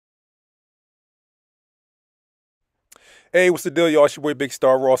Hey, what's the deal, y'all? It's your boy Big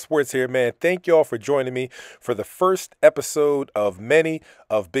Star Raw Sports here, man. Thank y'all for joining me for the first episode of many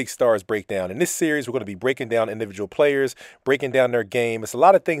of Big Star's Breakdown. In this series, we're going to be breaking down individual players, breaking down their game. It's a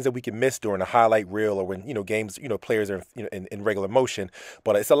lot of things that we can miss during a highlight reel or when, games, players are in regular motion.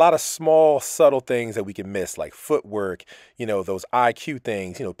 But it's a lot of small, subtle things that we can miss, like footwork, those IQ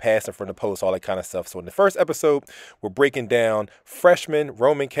things, passing from the post, all that kind of stuff. So in the first episode, we're breaking down freshman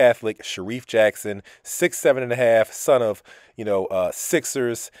Roman Catholic SHAREEF Jackson, 6'7.5", son of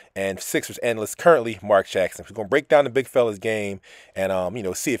Sixers and Sixers analyst currently Mark Jackson. We're going to break down the big fella's game and,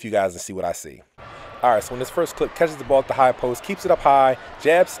 see if you guys can see what I see. All right, so in this first clip, catches the ball at the high post, keeps it up high,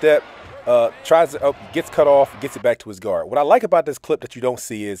 jab step, tries to gets cut off, gets it back to his guard. What I like about this clip that you don't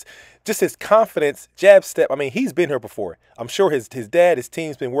see is just his confidence, jab step. I mean, he's been here before. I'm sure his dad, his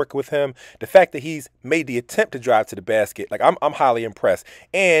team's been working with him. The fact that he's made the attempt to drive to the basket, like I'm highly impressed.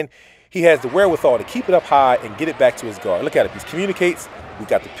 And he has the wherewithal to keep it up high and get it back to his guard. Look at it. He communicates. We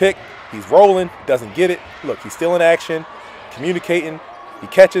got the pick. He's rolling. Doesn't get it. Look, he's still in action, communicating. He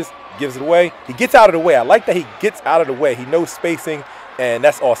catches, gives it away. He gets out of the way. I like that he gets out of the way. He knows spacing, and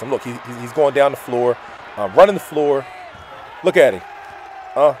that's awesome. Look, he's going down the floor, running the floor. Look at him.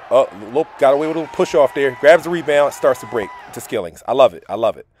 Got away with a little push off there. Grabs the rebound, starts to break to Skillings. I love it. I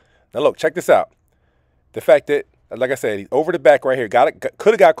love it. Now, look, check this out. The fact that, like I said, he's over the back right here.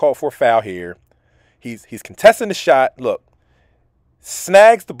 Could have got called for a foul here. He's contesting the shot. Look,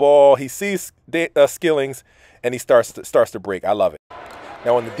 snags the ball. He sees Skillings, and he starts to break. I love it.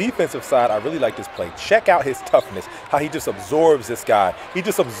 Now, on the defensive side, I really like this play. Check out his toughness, how he just absorbs this guy. He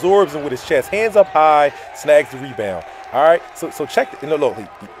just absorbs him with his chest. Hands up high, snags the rebound. All right, so check. Look, he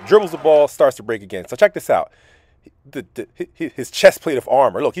dribbles the ball, starts to break again. So check this out. His chest plate of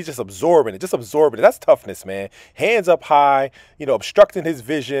armor. Look, he's just absorbing it. That's toughness, man. Hands up high, obstructing his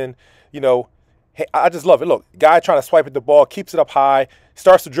vision. I just love it. Look, guy trying to swipe at the ball, keeps it up high,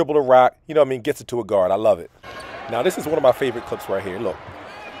 starts to dribble the rock, gets it to a guard. I love it. Now, this is one of my favorite clips right here. Look,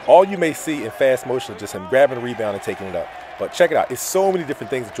 all you may see in fast motion is just him grabbing the rebound and taking it up. But check it out. It's so many different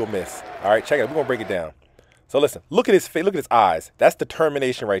things that you'll miss. All right, check it out. We're going to break it down. So listen, look at his face, look at his eyes. That's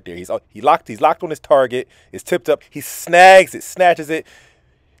determination right there. He's locked on his target. It's tipped up. He snags it, snatches it.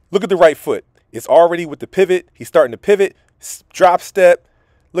 Look at the right foot. It's already with the pivot. He's starting to pivot, drop step.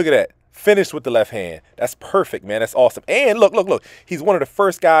 Look at that. Finished with the left hand. That's perfect, man. That's awesome. And look. He's one of the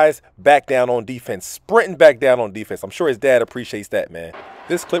first guys back down on defense, sprinting back down on defense. I'm sure his dad appreciates that, man.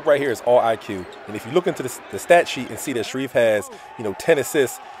 This clip right here is all IQ. And if you look into the stat sheet and see that SHAREEF has, 10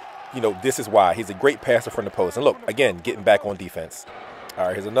 assists, this is why. He's a great passer from the post. And look, again, getting back on defense. All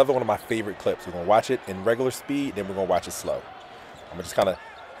right, here's another one of my favorite clips. We're going to watch it in regular speed, then we're going to watch it slow. I'm going to just kind of,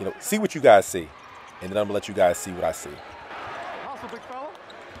 see what you guys see. And then I'm going to let you guys see what I see.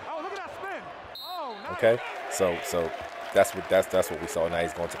 Okay, so that's what we saw. Now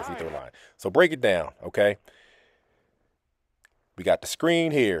he's going to the free throw line. So break it down, okay? We got the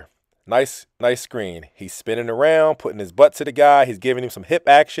screen here. Nice screen. He's spinning around, putting his butt to the guy. He's giving him some hip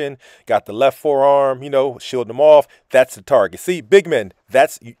action. Got the left forearm, shielding him off. That's the target. See, big men,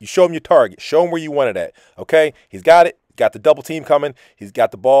 you show him your target. Show him where you want it at, okay? He's got it. Got the double team coming. He's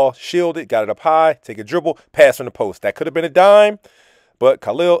got the ball shielded, got it up high, take a dribble, pass from the post. That could have been a dime, but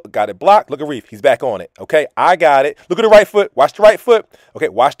Khalil got it blocked. Look at Reef. He's back on it, okay? I got it. Look at the right foot. Watch the right foot. Okay,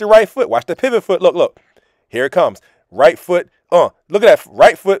 watch the right foot. Watch the pivot foot. Look. Here it comes. Right foot. Look at that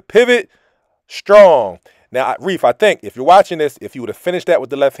right foot pivot, strong. Now, Reef, I think if you're watching this, if you would have finished that with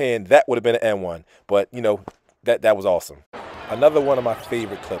the left hand, that would have been an N1. But, that was awesome. Another one of my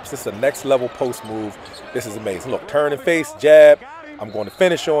favorite clips. This is a next level post move. This is amazing. Look, turn and face, jab. I'm going to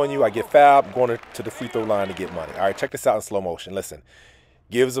finish on you. I get fouled. I'm going to the free throw line to get money. All right, check this out in slow motion. Listen,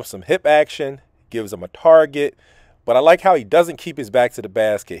 gives him some hip action, gives him a target. But I like how he doesn't keep his back to the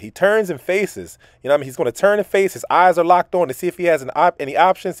basket. He turns and faces. He's going to turn and face. His eyes are locked on to see if he has any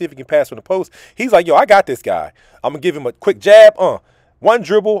options, see if he can pass from the post. He's like, yo, I got this guy. I'm going to give him a quick jab. One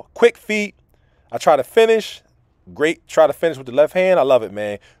dribble, quick feet. I try to finish. Great. Try to finish with the left hand. I love it,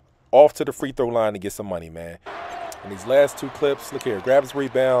 man. Off to the free throw line to get some money, man. And these last two clips, look here. Grabs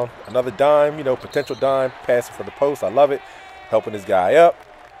rebound. Another dime, potential dime. Passing for the post. I love it. Helping this guy up.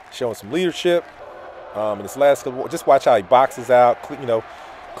 Showing some leadership. In this last clip, just watch how he boxes out,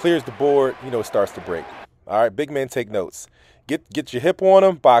 clears the board, it starts to break. All right, big men take notes. Get your hip on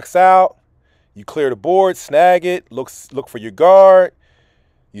him, box out. You clear the board, snag it, look for your guard.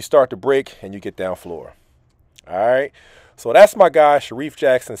 You start to break, and you get down floor. All right. So that's my guy, SHAREEF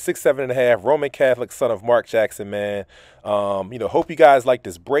Jackson, 6'7.5", Roman Catholic, son of Mark Jackson, man. Hope you guys like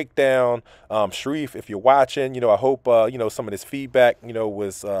this breakdown. SHAREEF, if you're watching, I hope, some of this feedback,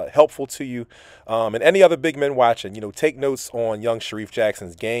 was helpful to you. And any other big men watching, take notes on young SHAREEF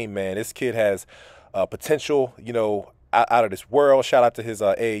Jackson's game, man. This kid has potential, out of this world. Shout out to his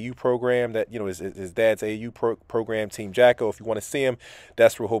AAU program, that his dad's AAU program, Team Jacko. If you want to see him,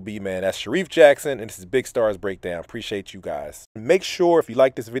 that's where he'll be, man. That's SHAREEF Jackson, and this is Big Stars Breakdown. Appreciate you guys. Make sure, if you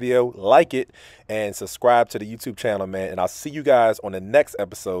like this video, like it and subscribe to the YouTube channel, man. And I'll see you guys on the next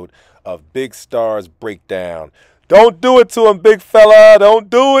episode of Big Stars Breakdown. Don't do it to him, big fella. Don't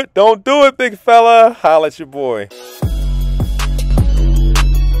do it. Don't do it, big fella. Holla at your boy.